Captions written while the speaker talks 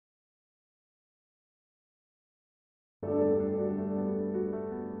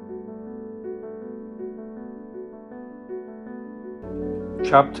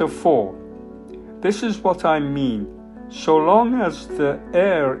Chapter 4. This is what I mean. So long as the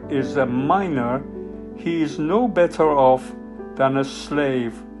heir is a minor, he is no better off than a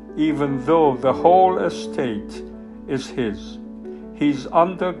slave, even though the whole estate is his. He is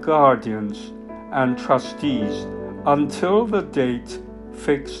under guardians and trustees until the date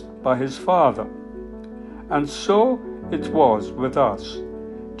fixed by his father. And so it was with us.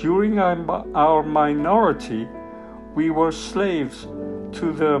 During our minority, we were slaves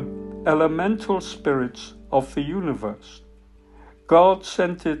to the elemental spirits of the universe. God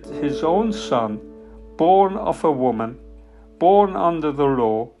sent it his own Son, born of a woman, born under the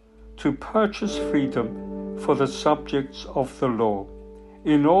law, to purchase freedom for the subjects of the law,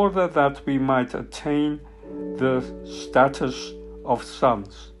 in order that we might attain the status of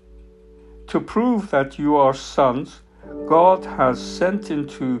sons. To prove that you are sons, God has sent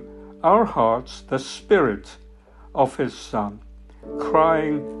into our hearts the Spirit of his Son,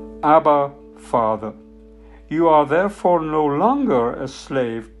 crying, Abba, Father. You are therefore no longer a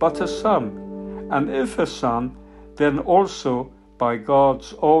slave, but a son, and if a son, then also by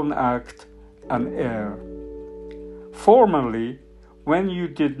God's own act an heir. Formerly, when you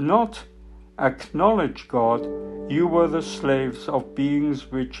did not acknowledge God, you were the slaves of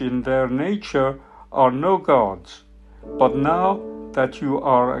beings which in their nature are no gods. But now that you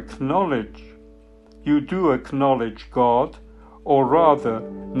do acknowledge God, or rather,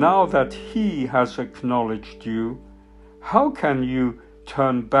 now that he has acknowledged you, how can you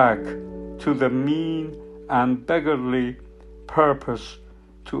turn back to the mean and beggarly purpose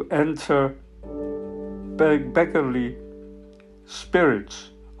to enter beggarly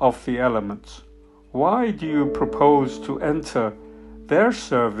spirits of the elements? Why do you propose to enter their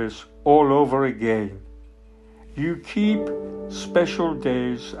service all over again? You keep special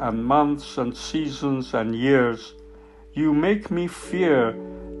days and months and seasons and years. You make me fear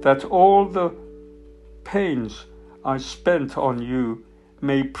that all the pains I spent on you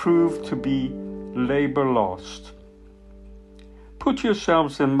may prove to be labor lost. Put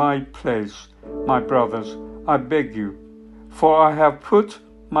yourselves in my place, my brothers, I beg you, for I have put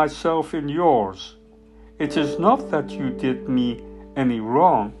myself in yours. It is not that you did me any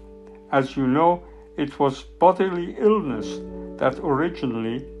wrong. As you know, it was bodily illness that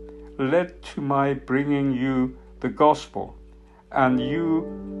originally led to my bringing you the gospel, and you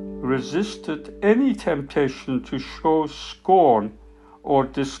resisted any temptation to show scorn or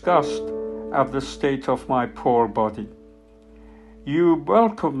disgust at the state of my poor body. You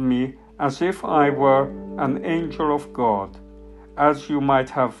welcomed me as if I were an angel of God, as you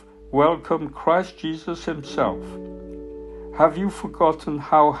might have welcomed Christ Jesus himself. Have you forgotten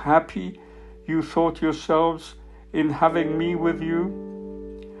how happy you thought yourselves in having me with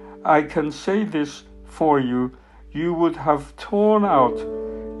you? I can say this for you. You would have torn out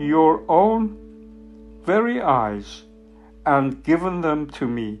your own very eyes and given them to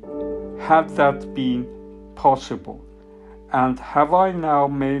me, had that been possible. And have I now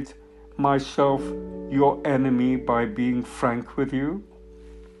made myself your enemy by being frank with you?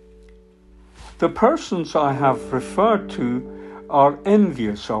 The persons I have referred to are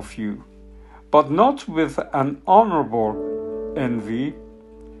envious of you, but not with an honorable envy.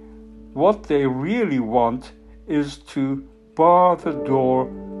 What they really want is to bar the door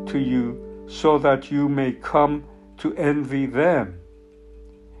to you so that you may come to envy them.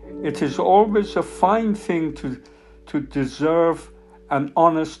 It is always a fine thing to deserve an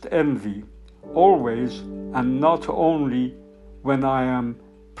honest envy, always and not only when I am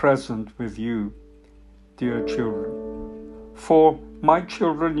present with you, dear children. For my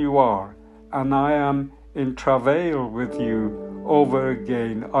children you are, and I am in travail with you over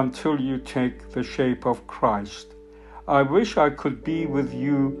again until you take the shape of Christ. I wish I could be with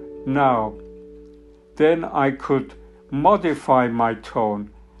you now. Then I could modify my tone.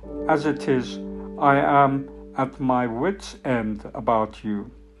 As it is, I am at my wit's end about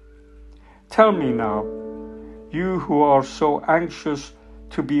you. Tell me now, you who are so anxious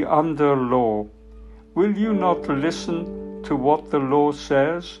to be under law, will you not listen to what the law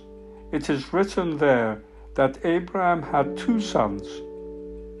says? It is written there that Abraham had two sons,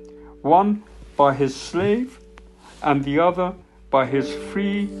 one by his slave and the other by his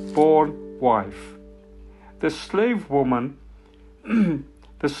free-born wife. The slave woman's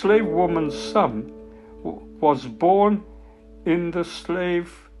son was born in the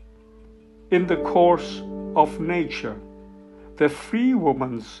course of nature, the free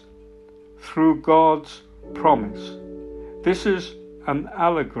woman's through God's promise. This is an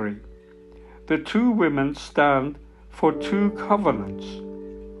allegory. The two women stand for two covenants,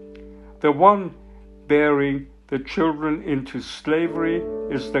 the one bearing the children into slavery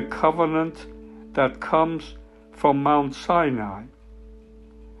is the covenant that comes from Mount Sinai.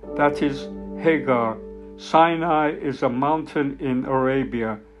 That is Hagar. Sinai is a mountain in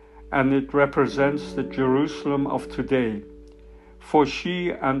Arabia, and it represents the Jerusalem of today, for she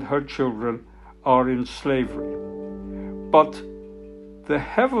and her children are in slavery. But the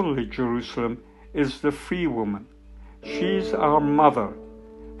heavenly Jerusalem is the free woman. She's our mother,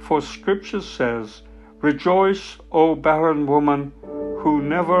 for Scripture says, "Rejoice, O barren woman who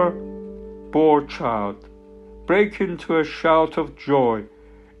never bore child. Break into a shout of joy,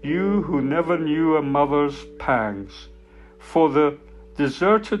 you who never knew a mother's pangs. For the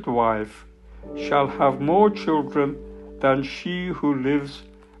deserted wife shall have more children than she who lives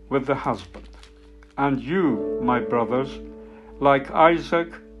with the husband." And you, my brothers, like Isaac,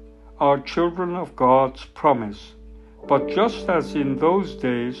 are children of God's promise. But just as in those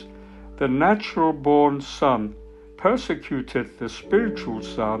days the natural-born son persecuted the spiritual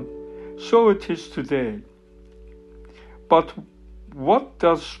son, so it is today. But what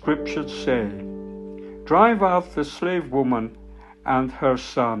does Scripture say? "Drive out the slave woman and her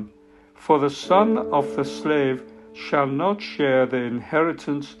son, for the son of the slave shall not share the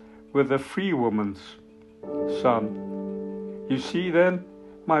inheritance with the free woman's son." You see then,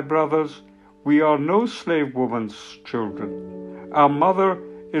 my brothers, we are no slave woman's children. Our mother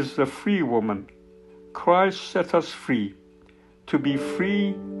is the free woman. Christ set us free, to be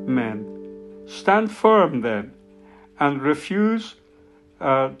free men. Stand firm then, and refuse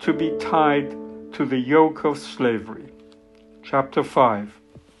to be tied to the yoke of slavery. Chapter 5.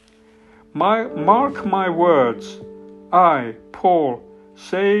 Mark my words. I, Paul,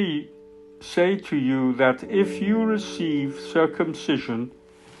 say to you that if you receive circumcision,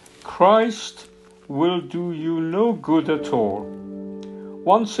 Christ will do you no good at all.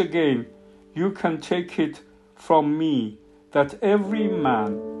 Once again, you can take it from me that every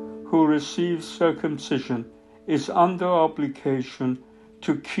man who receives circumcision is under obligation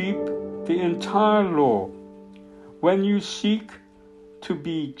to keep the entire law. When you seek to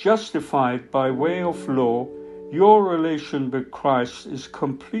be justified by way of law, your relation with Christ is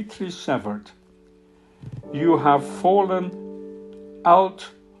completely severed. You have fallen out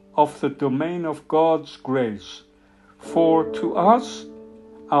of the domain of God's grace. For to us,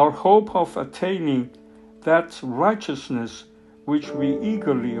 our hope of attaining that righteousness which we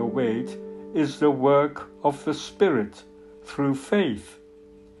eagerly await is the work of the Spirit through faith.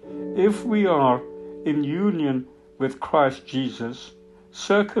 If we are in union with Christ Jesus,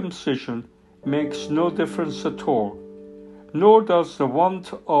 circumcision makes no difference at all, nor does the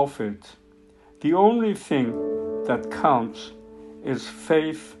want of it. The only thing that counts is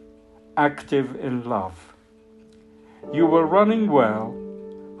faith active in love. You were running well.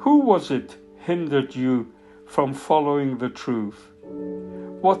 Who was it hindered you from following the truth?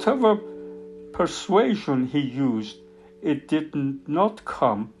 Whatever persuasion he used, it did not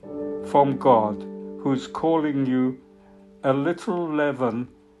come from God, who is calling you. A little leaven,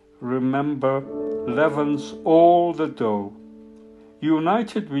 remember, leavens all the dough.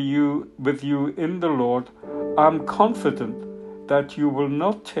 United with you in the Lord, I am confident that you will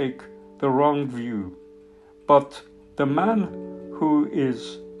not take the wrong view. But the man who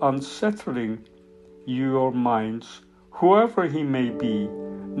is unsettling your minds, whoever he may be,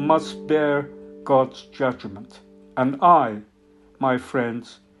 must bear God's judgment. And I, my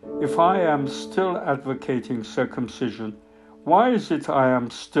friends, if I am still advocating circumcision, why is it I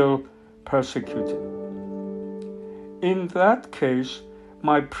am still persecuted? In that case,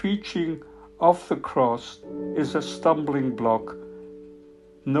 my preaching of the cross is a stumbling block,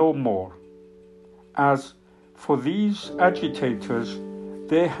 no more. As for these agitators,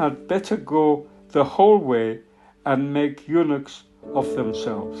 they had better go the whole way and make eunuchs of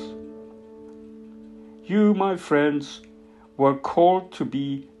themselves. You, my friends, were called to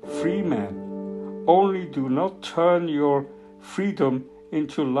be free men. Only do not turn your freedom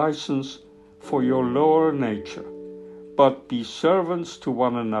into license for your lower nature, but be servants to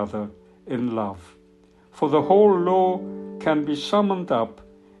one another in love. For the whole law can be summed up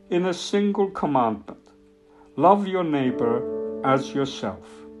in a single commandment: love your neighbor as yourself.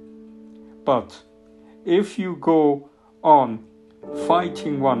 But if you go on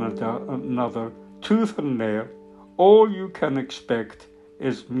fighting one another tooth and nail, all you can expect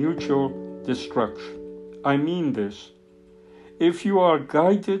is mutual destruction. I mean this. If you are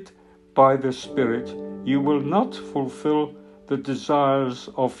guided by the Spirit, you will not fulfill the desires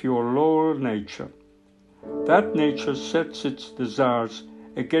of your lower nature. That nature sets its desires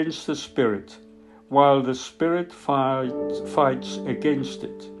against the Spirit, while the Spirit fights against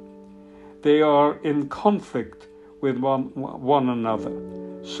it. They are in conflict with one another,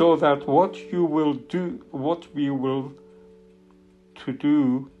 so that what we will to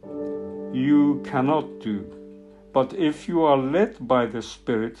do, you cannot do. But if you are led by the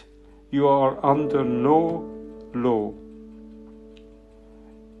Spirit, you are under no law.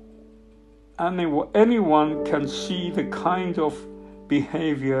 Anyone can see the kind of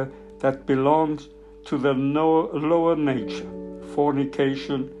behavior that belongs to the lower nature: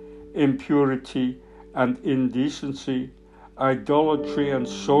 fornication, impurity and indecency, idolatry and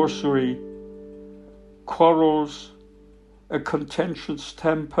sorcery, quarrels, a contentious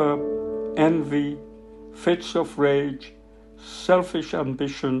temper, envy, fits of rage, selfish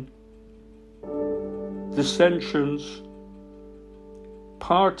ambition, dissensions,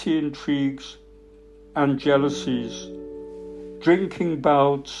 party intrigues and jealousies, drinking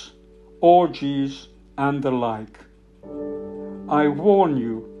bouts, orgies, and the like. I warn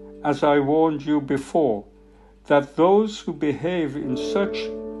you, as I warned you before, that those who behave in such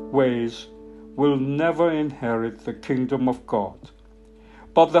ways will never inherit the kingdom of God.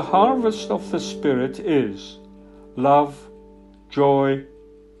 But the harvest of the Spirit is love, joy,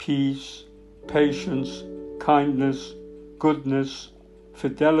 peace, patience, kindness, goodness,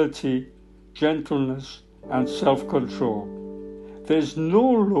 fidelity, gentleness, and self-control. There is no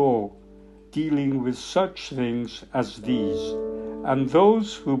law dealing with such things as these, and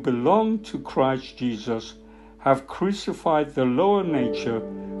those who belong to Christ Jesus have crucified the lower nature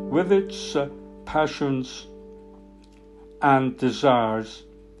with its passions and desires.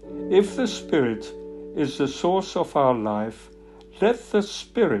 If the Spirit is the source of our life, let the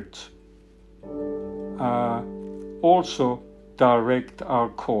Spirit also direct our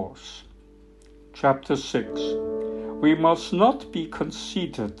course. Chapter 6. We must not be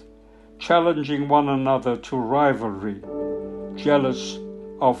conceited, challenging one another to rivalry, jealous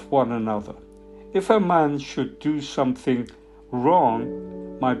of one another. If a man should do something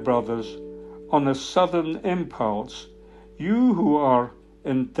wrong, my brothers, on a sudden impulse, you who are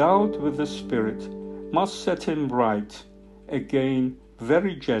endowed with the Spirit must set him right again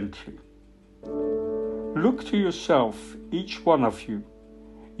very gently. Look to yourself, each one of you.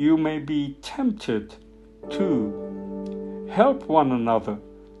 You may be tempted to help one another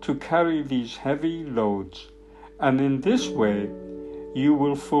to carry these heavy loads, and in this way you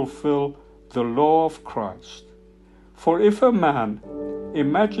will fulfill the law of Christ. For if a man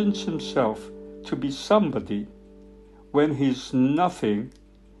imagines himself to be somebody when he is nothing,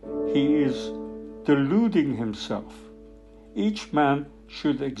 he is deluding himself. Each man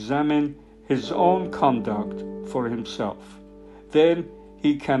should examine his own conduct for himself. Then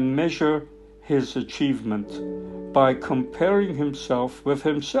he can measure his achievement by comparing himself with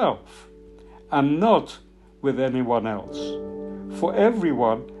himself and not with anyone else. For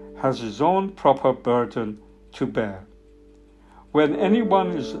everyone has his own proper burden to bear. When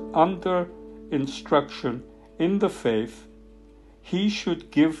anyone is under instruction in the faith, he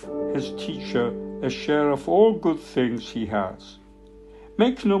should give his teacher a share of all good things he has.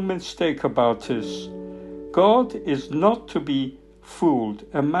 Make no mistake about this. God is not to be fooled.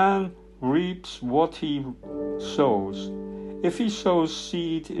 A man reaps what he sows. If he sows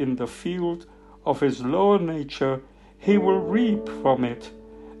seed in the field of his lower nature, he will reap from it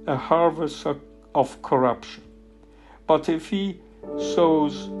a harvest of corruption. But if he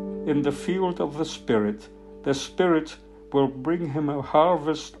sows in the field of the Spirit will bring him a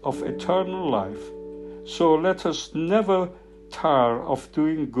harvest of eternal life. So let us never tire of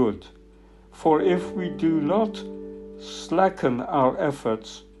doing good, for if we do not slacken our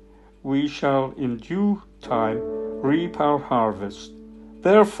efforts, we shall in due time reap our harvest.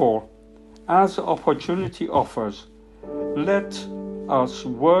 Therefore, as opportunity offers, let us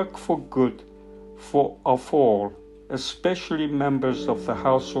work for good of all, especially members of the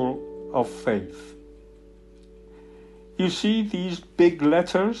household of faith. You see these big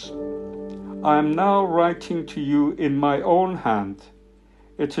letters? I am now writing to you in my own hand.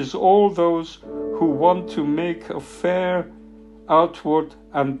 It is all those who want to make a fair outward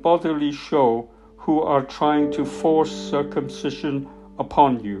and bodily show who are trying to force circumcision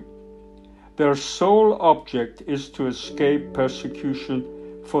upon you. Their sole object is to escape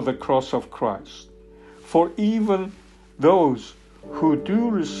persecution for the cross of Christ. For even those who do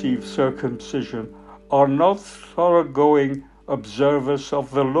receive circumcision are not thoroughgoing observers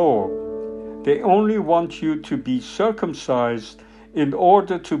of the law. They only want you to be circumcised in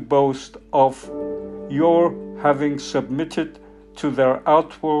order to boast of your having submitted to their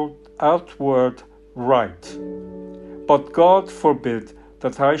outward rite. But God forbid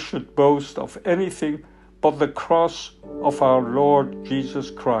that I should boast of anything but the cross of our Lord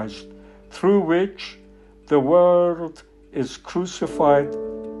Jesus Christ, through which the world is crucified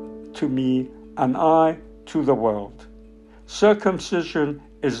to me and I to the world. Circumcision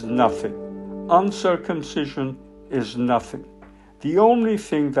is nothing. Uncircumcision is nothing. The only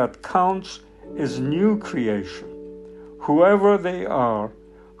thing that counts is new creation. Whoever they are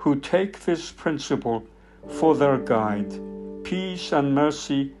who take this principle for their guide, peace and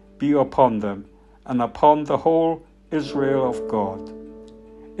mercy be upon them and upon the whole Israel of God.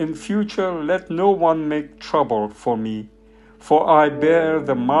 In future let no one make trouble for me, for I bear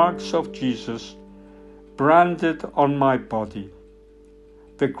the marks of Jesus branded on my body.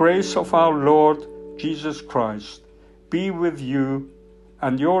 The grace of our Lord Jesus Christ be with you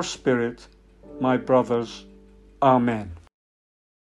and your spirit, my brothers. Amen.